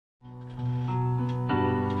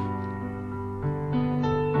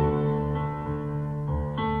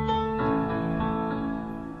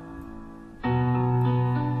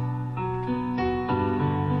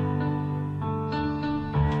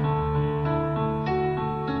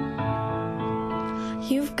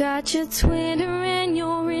You've got your Twitter and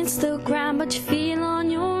your Instagram, but you feel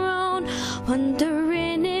on your own,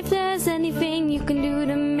 wondering if there's anything you can do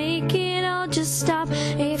to make it all just stop.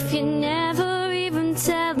 If you